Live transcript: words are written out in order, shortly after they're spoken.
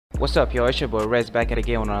What's up, yo? It's your boy Rez back at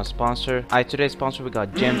again on our sponsor. Alright, today's sponsor we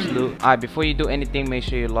got Gems Loot. Alright, before you do anything, make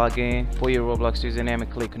sure you log in, put your Roblox username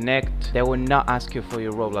and click connect. They will not ask you for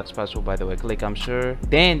your Roblox password, by the way. Click I'm sure.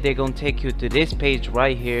 Then they're gonna take you to this page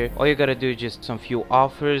right here. All you gotta do is just some few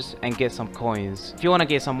offers and get some coins. If you wanna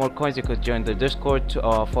get some more coins, you could join the Discord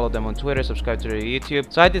to follow them on Twitter, subscribe to their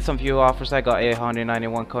YouTube. So I did some few offers. I got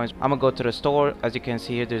 891 coins. I'm gonna go to the store. As you can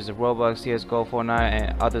see here, there's the Roblox, CSGO, Fortnite,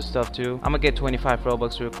 and other stuff too. I'm gonna get 25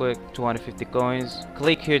 Robux real quick, 250 coins.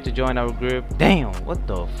 Click here to join our group. Damn, what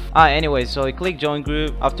the anyway, so you click join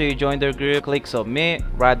group. After you join their group, click submit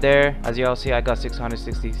right there. As y'all see, I got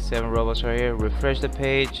 667 Robux right here. Refresh the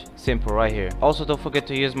page. Simple right here. Also, don't forget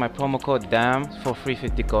to use my promo code DAM for free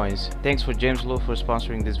 50 coins. Thanks for James Loot for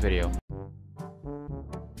sponsoring this video.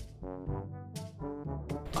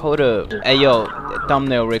 Hold up. Hey yo,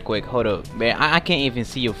 thumbnail real quick. Hold up. Man, I can't even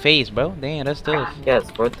see your face, bro. Damn, that's tough. Yes,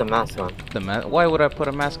 put the mask on. The mask? Why would I put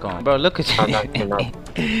a mask on? Bro, look at you.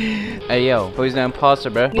 Hey yo, who's the imposter,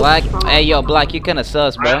 bro? Black? Hey yo, Black, you kinda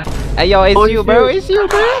sus, bro. Hey yo, it's you, bro. It's you,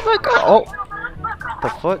 bro. Oh my god. Oh. The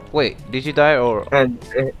fuck? Wait, did you die or?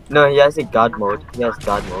 No, he has a god mode. He has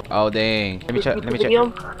god mode. Oh dang. Let me check. Let me check.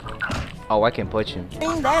 Oh, I can punch him.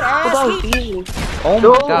 Oh my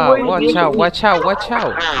god, watch out, watch out, watch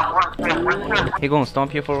out. He gonna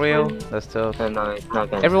stomp you for real? That's tough. No, it's not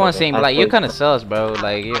gonna. Everyone's saying like you're kinda sus, bro.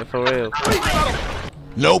 Like, yeah, for real.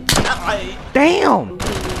 Nope. Damn!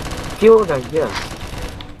 Kill them, yeah.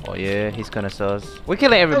 Oh yeah, he's kinda sus. We're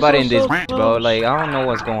killing everybody in this, bro. Like, I don't know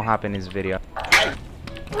what's gonna happen in this video.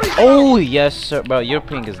 Oh yes, sir, bro. Your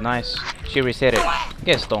ping is nice. She reset it.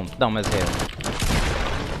 Get stomped, dumb as hell.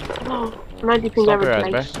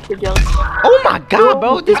 Oh my god,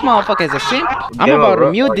 bro, this motherfucker is a simp. I'm about to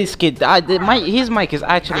mute this kid. His mic is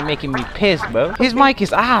actually making me pissed, bro. His mic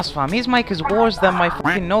is ass, fam. His mic is worse than my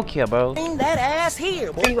fucking Nokia, bro. That ass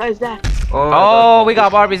here, boy. You guys that? Oh, we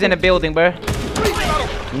got barbies in the building, bro.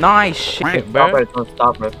 Nice shit, bro.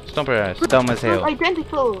 Stop her. Stomp her ass. Dumb as hell.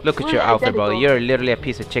 Identical. Look at your outfit, bro. You're literally a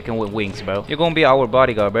piece of chicken with wings, bro. You're gonna be our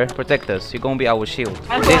bodyguard, bro. Protect us. You're gonna be our shield.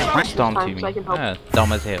 This stomped to me.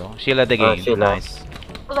 Dumb as hell. She led the game. Nice.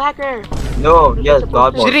 The hacker. No, yes,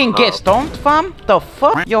 god mode. She didn't get stomped, fam? The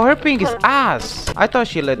fuck? Yo, her ping is ass. I thought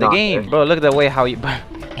she led the game. Bro, look at the way how you...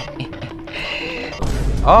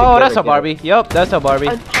 Oh, that's a Barbie. Yup, that's a Barbie.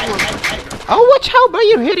 Oh, watch out, bro.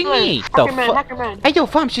 You're hitting me. The fuck? Hey, yo,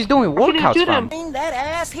 fam, she's doing workouts, fam. That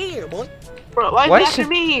ass here, boy. Bro, why is she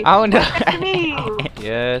after me? I don't know. After me.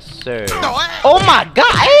 Yes, sir. Oh my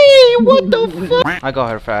god. Hey, what the fuck? I got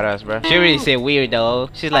her fat ass, bro. She really said weirdo.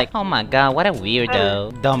 She's like, oh my god, what a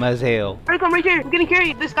weirdo. Dumb as hell. Bro, come right here. I'm getting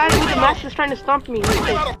carried. This guy with the mask is trying to stomp me.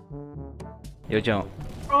 Yo, jump.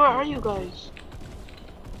 Bro, where are you guys?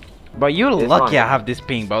 Bro, you're lucky I have this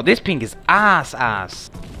ping, bro. This ping is ass.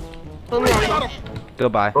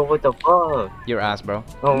 Goodbye. Bro, what the fuck? Your ass, bro.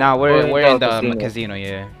 Oh, now we're in the casino,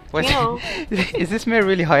 yeah. What? Is this man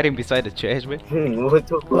really hiding beside the trash, man? What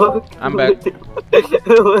the fuck? I'm back.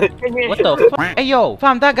 What the fuck? Hey yo,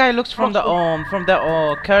 fam, that guy looks from the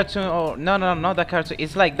cartoon. Oh no, not that cartoon.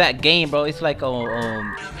 It's like that game, bro. It's like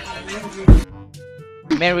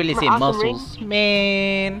man really say muscles,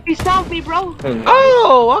 man. He stomped me, bro.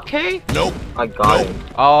 Oh, okay. Nope. I got him.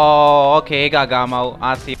 Oh, okay, he got Gamo.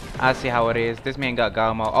 I see how it is. This man got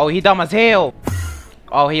Gamo. Oh, he dumb as hell.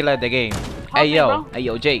 Oh, he led the game. Hey yo,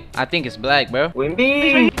 Jake. I think it's Black, bro.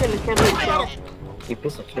 Wimby. You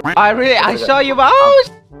piece of shit. I saw you, bro. Oh,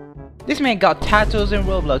 this man got tattoos in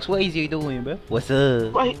Roblox. What is he doing, bro? What's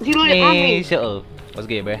up? Man, shut up. What's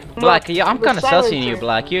good, bro? Black, yeah, I'm kind of sussing you,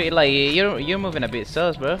 Black. You're moving a bit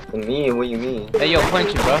sus, bro. Me? What you mean? Hey yo,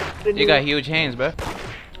 punch him, bro. You got huge hands, bro.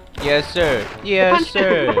 Yes, sir. Yes,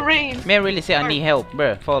 sir. Man really say I need help,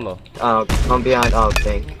 bro. Follow. Come behind. Oh,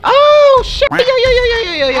 thank. Oh shit!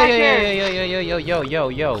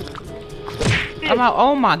 Yo. I'm out.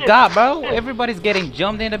 Oh my god, bro. Everybody's getting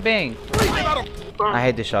jumped in the bang. I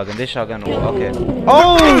hate this shotgun. This shotgun. Okay.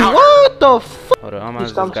 Oh, what the fuck? Hold on. I'm gonna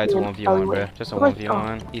this guy to 1v1, bro. Just a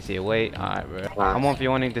 1v1. Easy. Wait. Alright, bro. I'm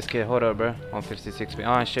 1v1ing this kid. Hold up, bro. 156.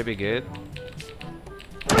 Oh, it should be good.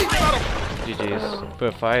 GG's.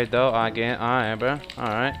 Put fire though again. Alright, bro.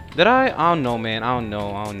 Alright. Did I don't know, man. I don't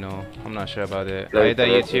know. I'm not sure about it. Are you that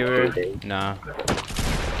YouTuber? Nah.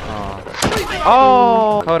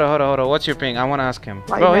 Oh. Hold on. What's your ping? I wanna ask him.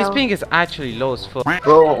 Bro, his ping is actually low as fuck.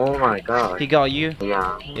 Bro, oh my god. He got you?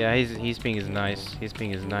 Yeah. Yeah, his ping is nice. His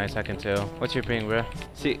ping is nice, I can tell. What's your ping, bro?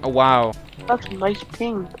 See, oh, wow. That's a nice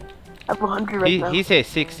ping. I have 100 right now. He said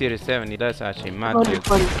 60 to 70. That's actually mad good.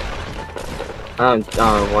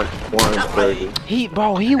 130. He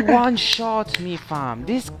one shot me, fam.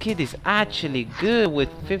 This kid is actually good with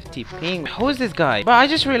 50 ping. Who's this guy? Bro, I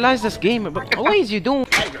just realized this game. Bro, what is you doing?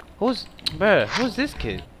 Who's this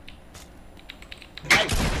kid?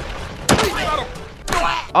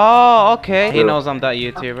 Oh, okay. He knows I'm that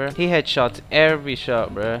YouTuber. He headshots every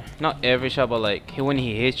shot, bro. Not every shot, but like when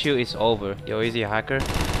he hits you, it's over. Yo, is he a hacker?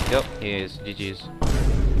 Yep, he is. GG's.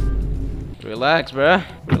 Relax, bro.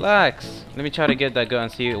 Relax. Let me try to get that guy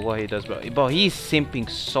and see what he does, bro. Bro, he's simping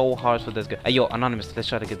so hard for this guy. Hey, yo, Anonymous, let's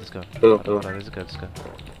try to get this guy. Hold on, let's go.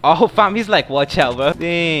 Oh, fam, he's like, watch out, bro.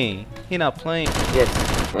 Dang, he not playing. Yes.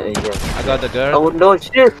 Yes. I got the girl. Oh no,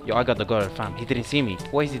 shit. Yo, I got the girl, fam. He didn't see me.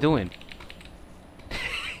 What is he doing?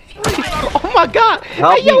 Oh my god!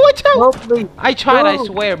 Help hey, yo, me. watch out! Help me. I tried, No. I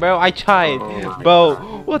swear, bro. I tried. Oh Bro,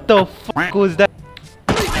 what the fuck was that?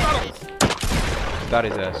 Got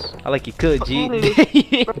his ass. I like he could, G.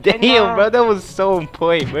 Damn, bro, that was so on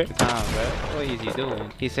point, bro. Time, bro. What is he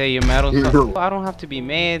doing? He say you metal. So I don't have to be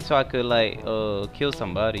mad, so I could like kill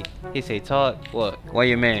somebody. He say thot. What? Why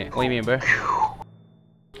you mad? What you mean, bro?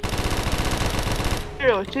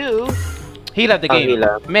 02. He left the Oh, game. he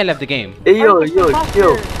left. Man left the game. Hey, yo,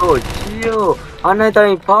 chill. Another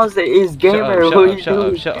imposter is gamer.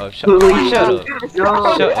 Shut up.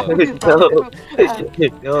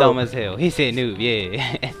 Dumb as hell. He said noob,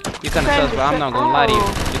 yeah. You kinda sus, bro. I'm not gonna lie to you.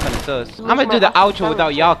 You kinda sus. I'm gonna do the outro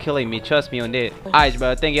without y'all killing me. Trust me on that. Alright,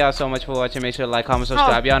 bro. Thank y'all so much for watching. Make sure to like, comment,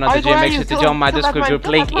 subscribe. Y'all know the gym. Make sure to join my Discord group.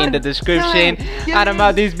 Link in the description. I'm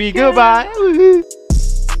out this be. Goodbye.